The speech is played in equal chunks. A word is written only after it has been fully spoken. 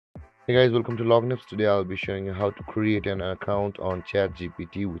Hey guys, welcome to Lognips. Today I'll be showing you how to create an account on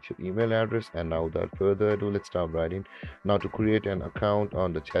ChatGPT with your email address. And now without further ado, let's start writing. Now to create an account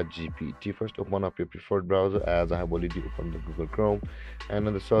on the ChatGPT, first open up your preferred browser as I have already opened the Google Chrome. And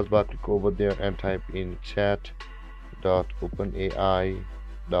in the search bar, click over there and type in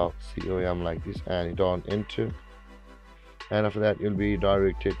chat.openai.com like this and hit on enter. And after that you'll be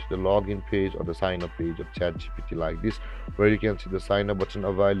directed to the login page or the sign up page of ChatGPT like this, where you can see the sign up button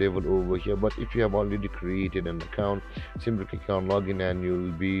available over here. But if you have already created an account, simply click on login and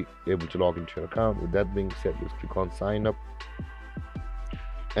you'll be able to log into your account. With that being said, let's click on sign up,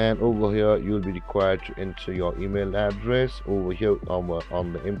 and over here you'll be required to enter your email address over here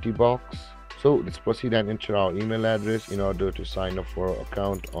on the empty box. So let's proceed and enter our email address in order to sign up for our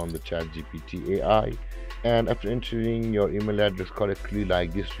account on the ChatGPT AI. And after entering your email address correctly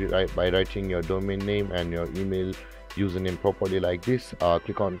like this, by writing your domain name and your email username properly like this,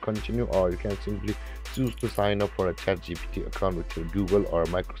 click on continue, or you can simply choose to sign up for a ChatGPT account with your Google or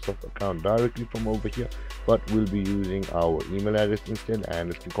Microsoft account directly from over here, but we'll be using our email address instead. And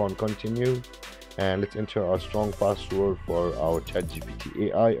let's click on continue, and let's enter our strong password for our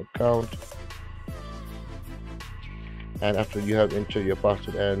ChatGPT AI account. And after you have entered your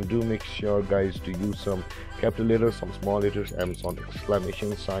password, and do make sure guys to use some capital letters, some small letters, and some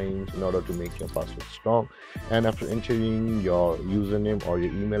exclamation signs in order to make your password strong. And after entering your username or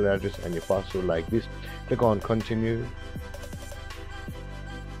your email address and your password like this, click on continue.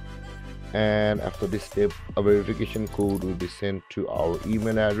 And after this step, a verification code will be sent to our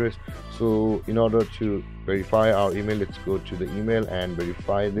email address. So in order to verify our email, let's go to the email and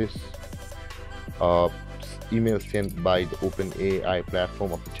verify this email sent by the OpenAI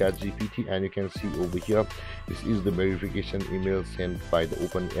platform of the ChatGPT. And you can see over here, this is the verification email sent by the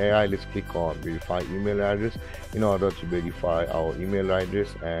OpenAI. Let's click on verify email address in order to verify our email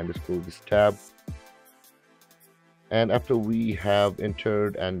address, and let's go to this tab. And after we have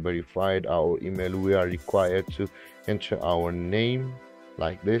entered and verified our email, we are required to enter our name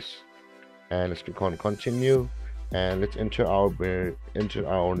like this, and let's click on continue, and let's enter our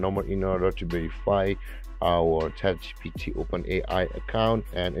number in order to verify our ChatGPT OpenAI account.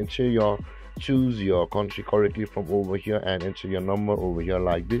 And choose your country correctly from over here, and enter your number over here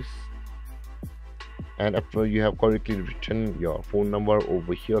like this. And after you have correctly written your phone number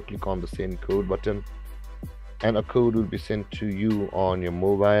over here, click on the send code button, and a code will be sent to you on your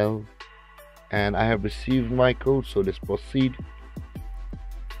mobile. And I have received my code, so let's proceed.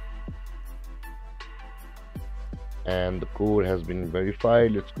 And the code has been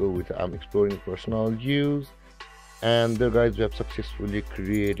verified. Let's go with I'm exploring personal use. And there guys, we have successfully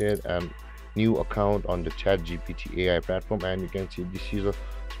created a new account on the ChatGPT AI platform. And you can see this is a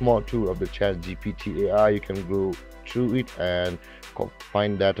small tool of the ChatGPT AI. You can go through it and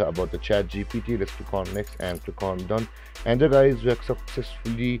find data about the ChatGPT. Let's click on next and click on done. And there guys, we have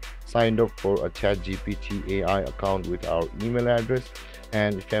successfully signed up for a ChatGPT AI account with our email address.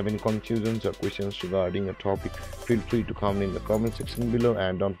 And if you have any confusions or questions regarding a topic, feel free to comment in the comment section below,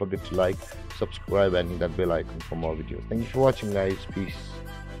 and don't forget to like, subscribe, and hit that bell icon for more videos. Thank you for watching guys. Peace.